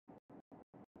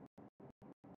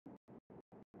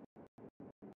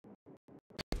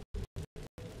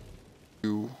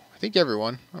I think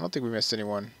everyone. I don't think we missed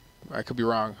anyone. I could be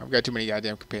wrong. I've got too many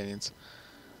goddamn companions.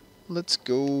 Let's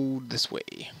go this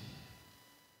way.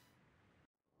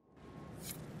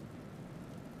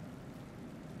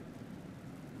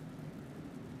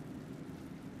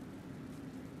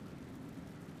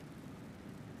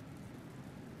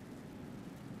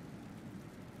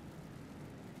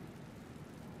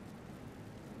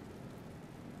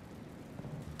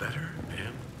 Better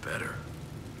and better.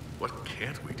 What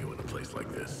can't we do in a place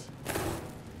like this?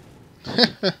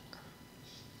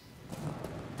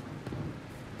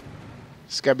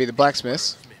 This gotta be the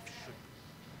blacksmiths.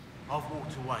 I've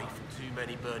walked away from too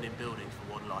many burning buildings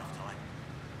for one lifetime.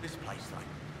 This place, though,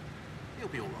 it'll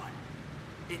be alright.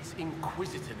 It's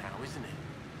Inquisitor now, isn't it?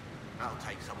 That'll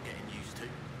take some getting used to.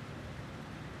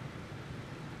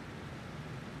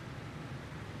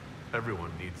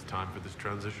 Everyone needs time for this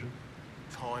transition.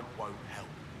 Time won't help.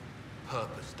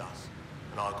 Purpose does.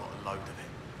 And I got a load of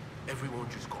it. Everyone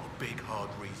just got a big, hard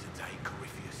reason to hate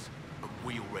Corypheus. And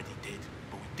we already did,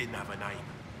 but we didn't have a name.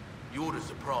 You're the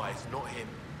surprise, not him.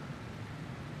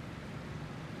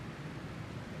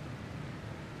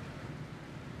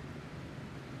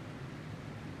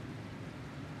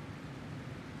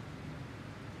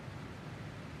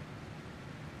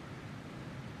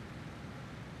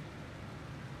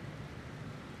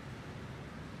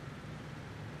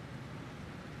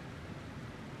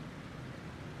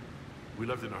 We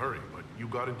left in a hurry, but you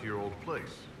got into your old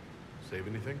place. Save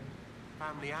anything?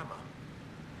 Family hammer.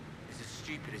 It's as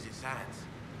stupid as it sounds.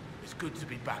 It's good to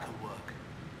be back at work.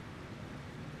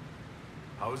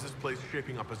 How is this place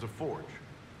shaping up as a forge?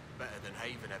 Better than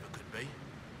Haven ever could be.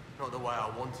 Not the way I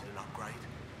wanted an upgrade,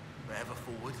 but ever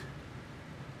forward.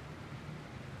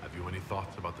 Have you any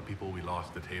thoughts about the people we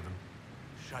lost at Haven?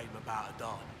 Shame about a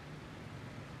darn.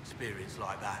 Experience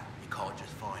like that, you can't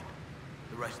just find.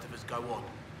 The rest of us go on.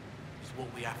 It's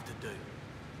what we have to do.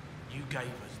 You gave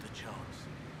us the chance.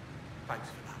 Thanks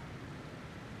for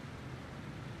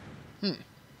that.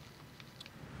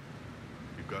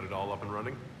 You've got it all up and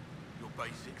running? Your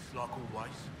basics, like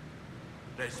always.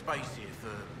 There's space here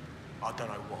for, I don't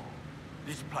know what.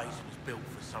 This place was built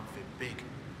for something big.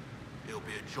 It'll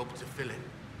be a job to fill it.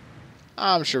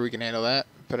 I'm sure we can handle that.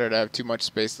 Better to have too much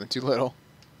space than too little.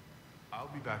 I'll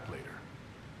be back later.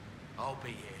 I'll be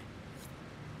here.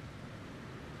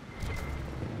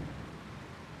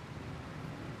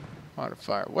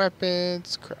 Modify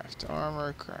weapons, craft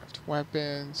armor, craft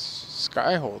weapons,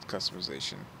 skyhold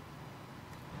customization.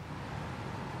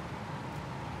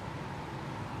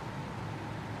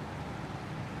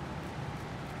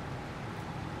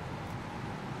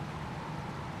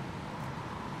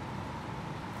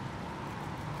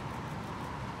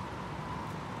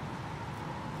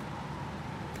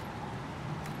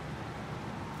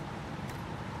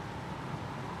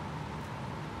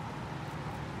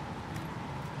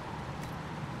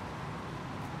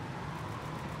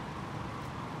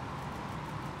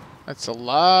 That's a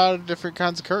lot of different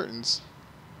kinds of curtains.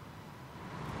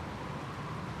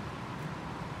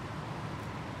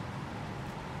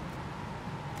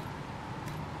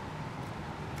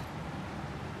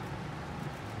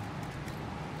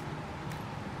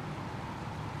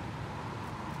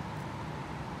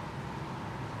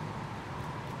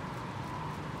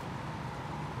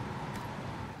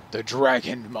 The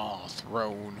Dragon Maw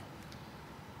Throne.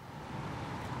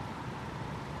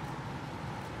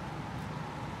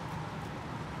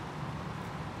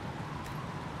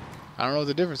 I don't know what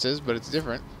the difference is, but it's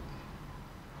different.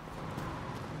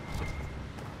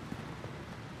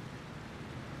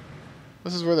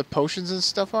 This is where the potions and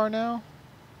stuff are now?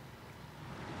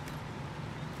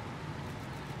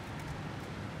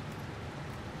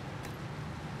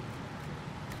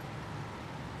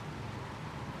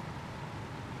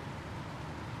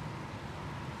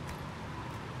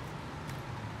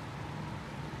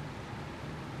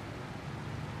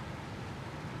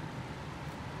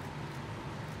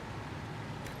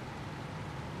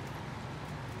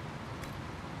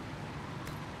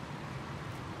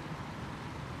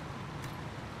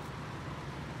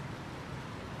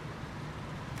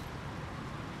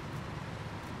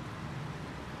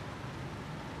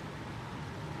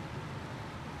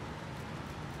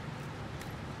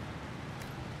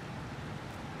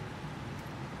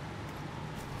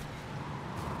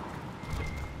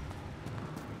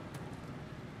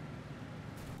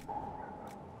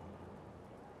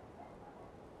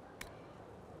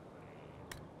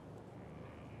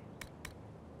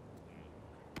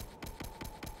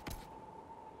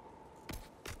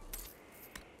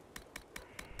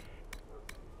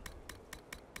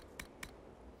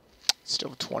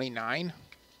 Still 29.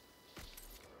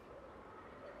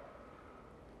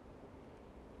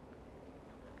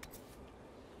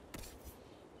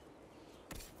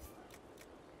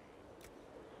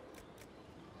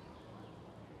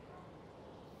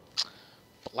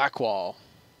 Blackwall.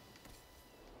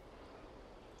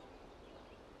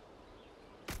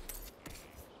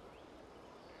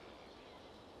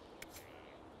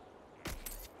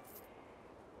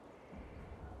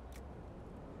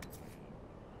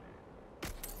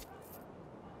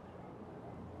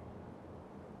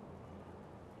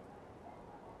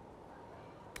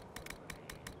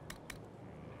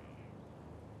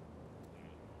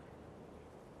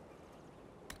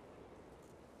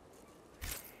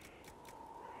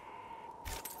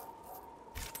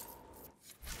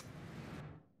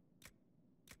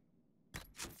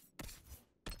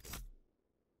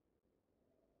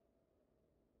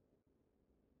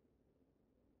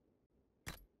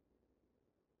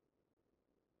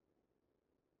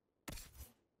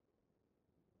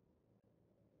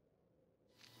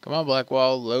 Come on,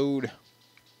 Blackwall, load.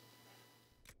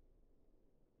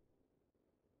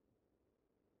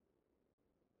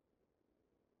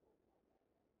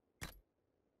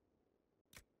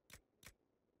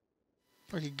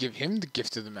 I could give him the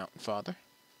gift of the Mountain Father.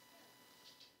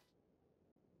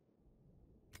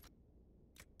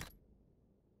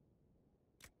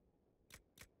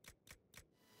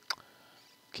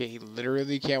 Okay, he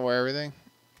literally can't wear everything.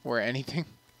 Wear anything.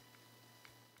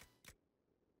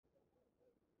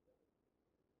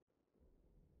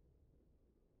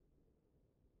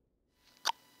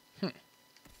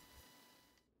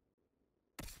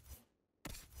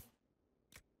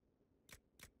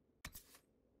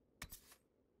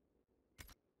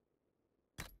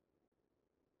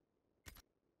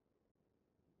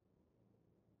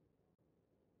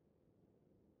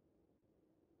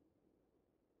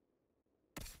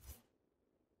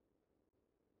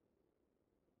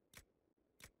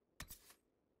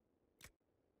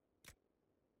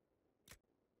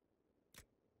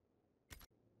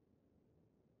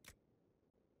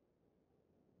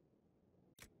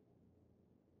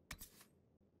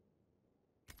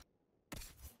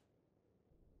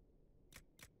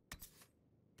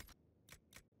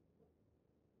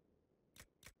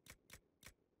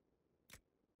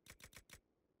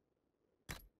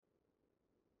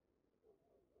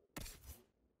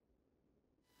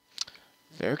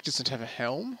 Varric doesn't have a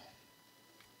helm?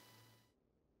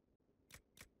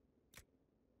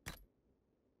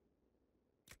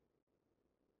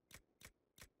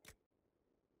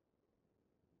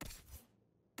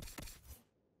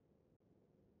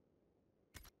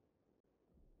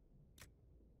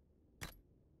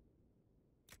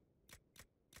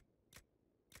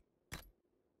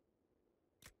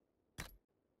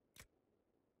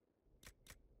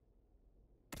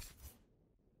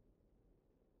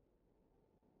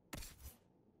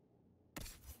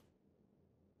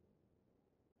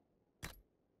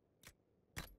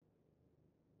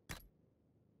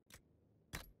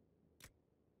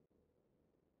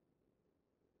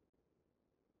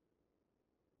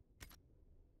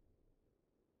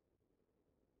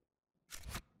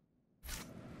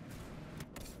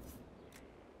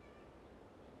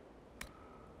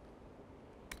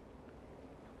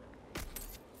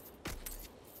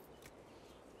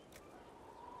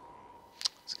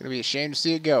 It's gonna be a shame to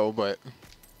see it go, but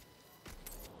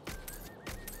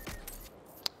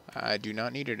I do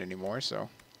not need it anymore, so.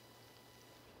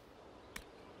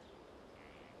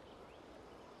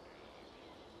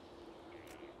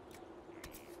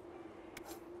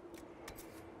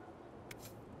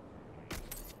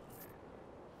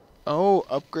 Oh,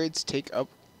 upgrades take up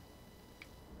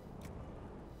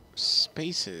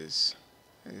spaces.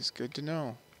 That is good to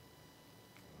know.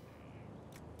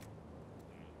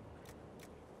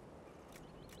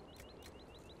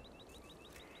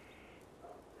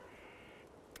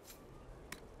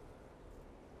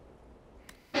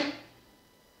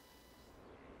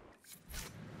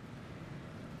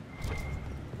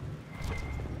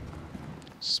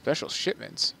 Special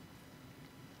shipments.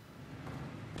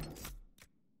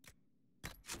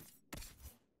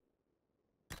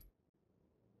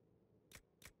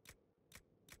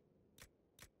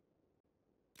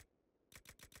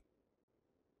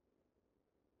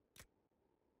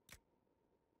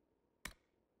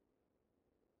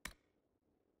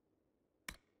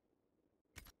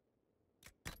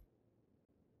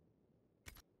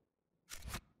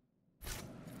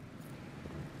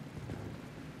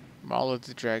 Maul of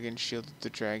the Dragon, Shield of the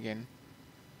Dragon.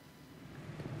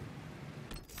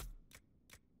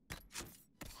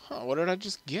 Huh, what did I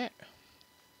just get?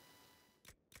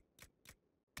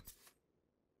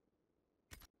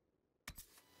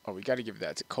 Oh, we gotta give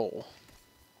that to Cole.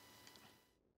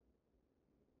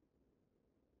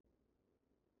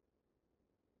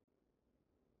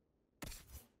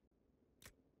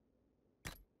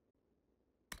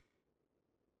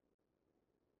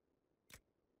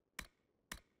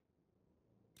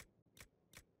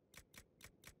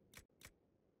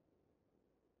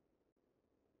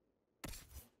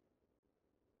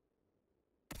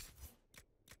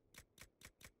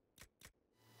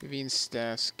 Vivian's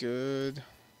staff's good.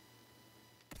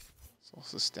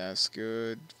 Also staff's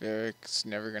good. Varric's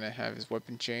never gonna have his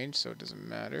weapon changed, so it doesn't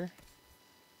matter.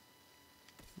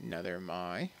 Neither am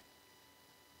I.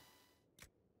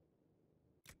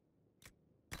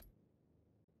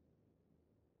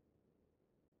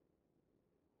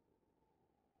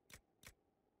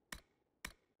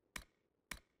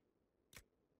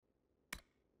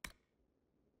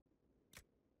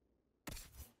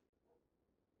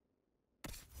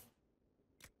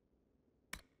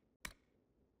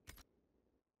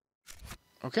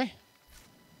 Okay.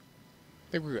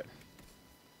 I think we're good.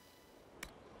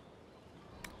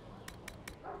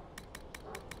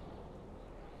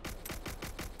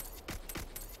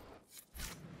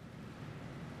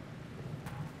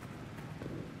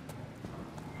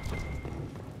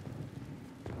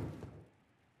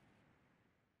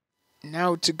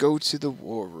 Now to go to the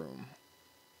war room.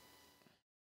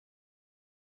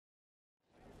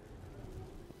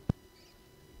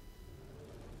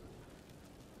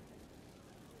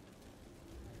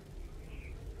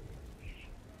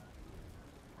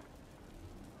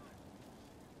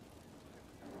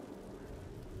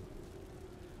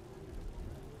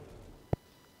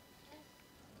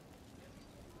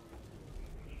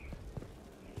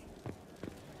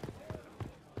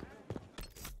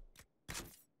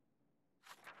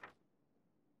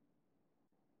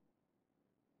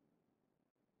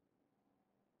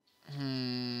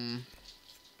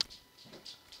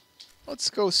 Let's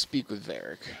go speak with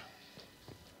Varric.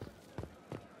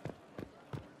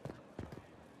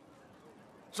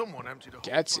 Someone emptied a whole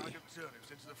Gatsy. bag of turnips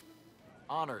into the...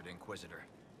 Honored, Inquisitor.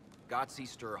 Gatsy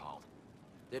Sturhald.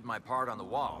 Did my part on the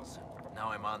walls. Now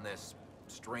I'm on this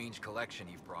strange collection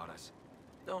you've brought us.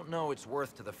 Don't know its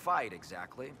worth to the fight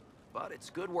exactly, but it's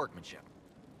good workmanship.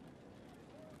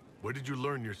 Where did you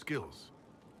learn your skills?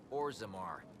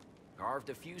 Orzammar. Carved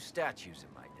a few statues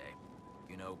in my day.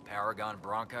 You know Paragon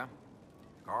Branca?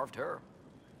 Carved her.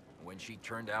 When she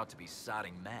turned out to be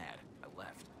sodding mad, I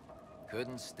left.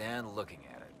 Couldn't stand looking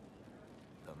at it.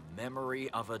 The memory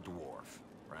of a dwarf,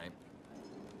 right?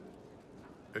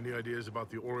 Any ideas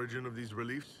about the origin of these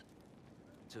reliefs?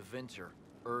 Tevinter,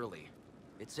 early.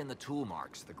 It's in the tool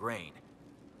marks, the grain.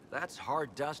 That's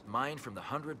hard dust mined from the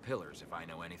 100 Pillars, if I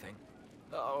know anything.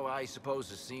 Oh, I suppose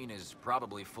the scene is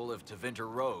probably full of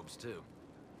Tevinter robes, too.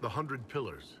 The 100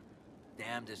 Pillars.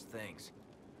 Damnedest things.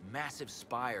 Massive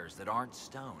spires that aren't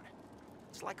stone.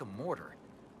 It's like a mortar.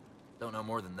 Don't know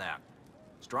more than that.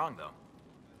 Strong, though.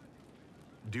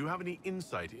 Do you have any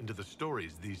insight into the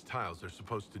stories these tiles are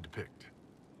supposed to depict?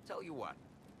 Tell you what.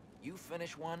 You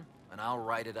finish one, and I'll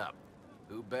write it up.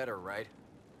 Who better, right?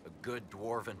 A good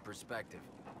dwarven perspective.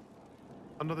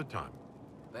 Another time.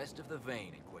 Best of the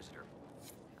vein, Inquisitor.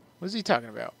 What is he talking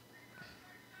about?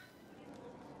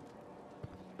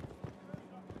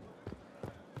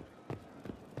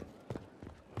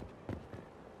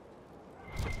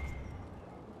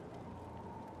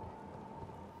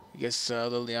 I guess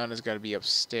Liliana's got to be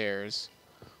upstairs.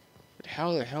 But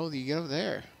how the hell do you get up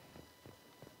there?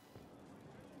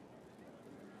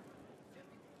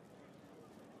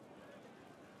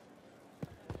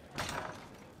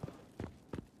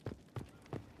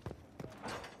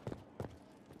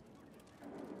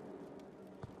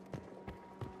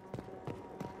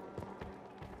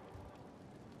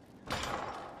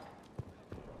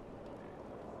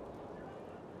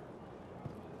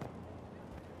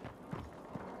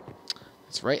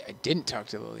 That's right, I didn't talk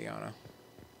to Liliana.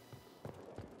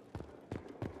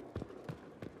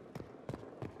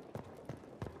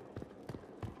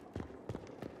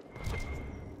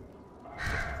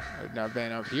 I've not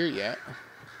been up here yet.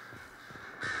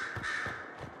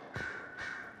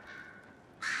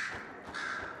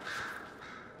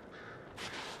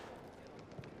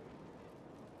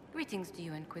 Greetings to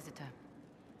you, Inquisitor.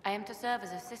 I am to serve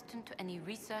as assistant to any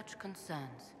research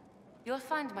concerns. You'll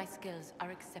find my skills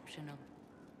are exceptional.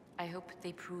 I hope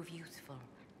they prove useful.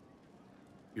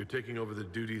 You're taking over the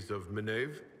duties of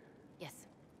Meneve? Yes.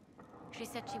 She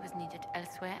said she was needed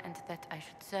elsewhere and that I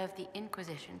should serve the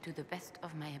Inquisition to the best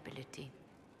of my ability.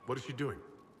 What is she doing?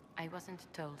 I wasn't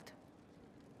told.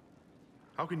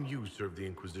 How can you serve the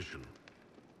Inquisition?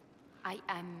 I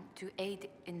am to aid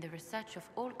in the research of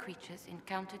all creatures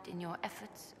encountered in your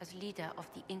efforts as leader of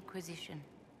the Inquisition.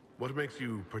 What makes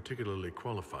you particularly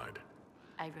qualified?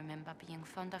 I remember being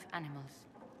fond of animals.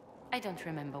 I don't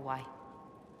remember why.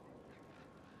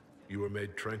 You were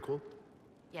made tranquil?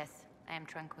 Yes, I am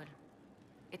tranquil.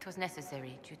 It was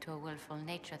necessary due to a willful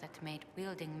nature that made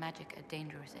wielding magic a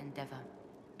dangerous endeavor.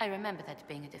 I remember that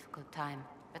being a difficult time,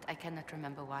 but I cannot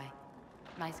remember why.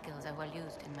 My skills are well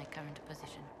used in my current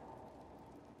position.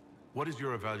 What is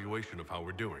your evaluation of how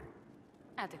we're doing?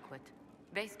 Adequate.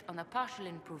 Based on the partial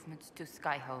improvements to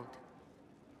Skyhold.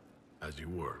 As you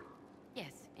were.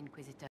 Yes, Inquisitor.